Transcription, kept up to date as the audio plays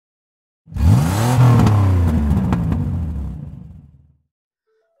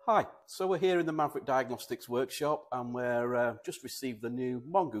Hi, so we're here in the Maverick Diagnostics workshop and we're just received the new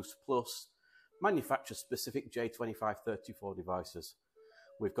Mongoose Plus manufacturer-specific J2534 devices.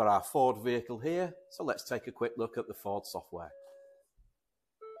 We've got our Ford vehicle here, so let's take a quick look at the Ford software.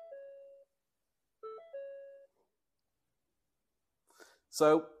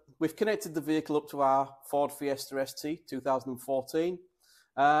 So we've connected the vehicle up to our Ford Fiesta ST 2014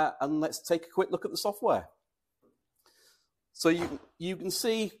 and let's take a quick look at the software. So you can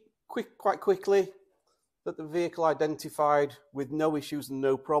see quite quickly that the vehicle identified with no issues and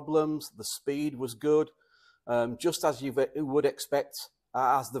no problems. The speed was good, just as you would expect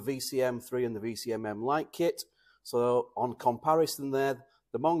as the VCM3 and the VCMM light kit. So on comparison there,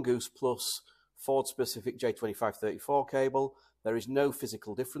 the Mongoose Plus Ford-specific J2534 cable, there is no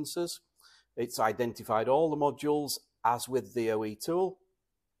physical differences. It's identified all the modules as with the OE tool,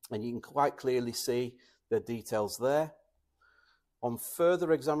 and you can quite clearly see the details there. On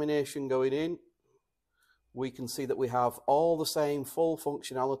further examination going in, we can see that we have all the same full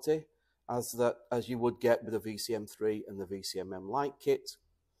functionality as you would get with the VCM3 and the VCMM light kit.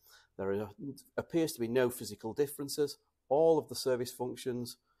 There appears to be no physical differences, all of the service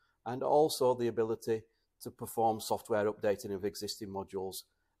functions, and also the ability to perform software updating of existing modules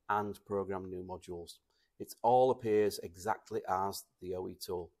and program new modules. It all appears exactly as the OE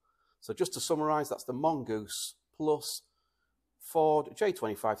tool. So just to summarize, that's the Mongoose Plus Ford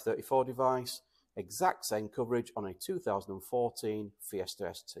J2534 device, exact same coverage on a 2014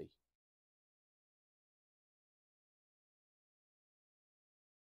 Fiesta ST.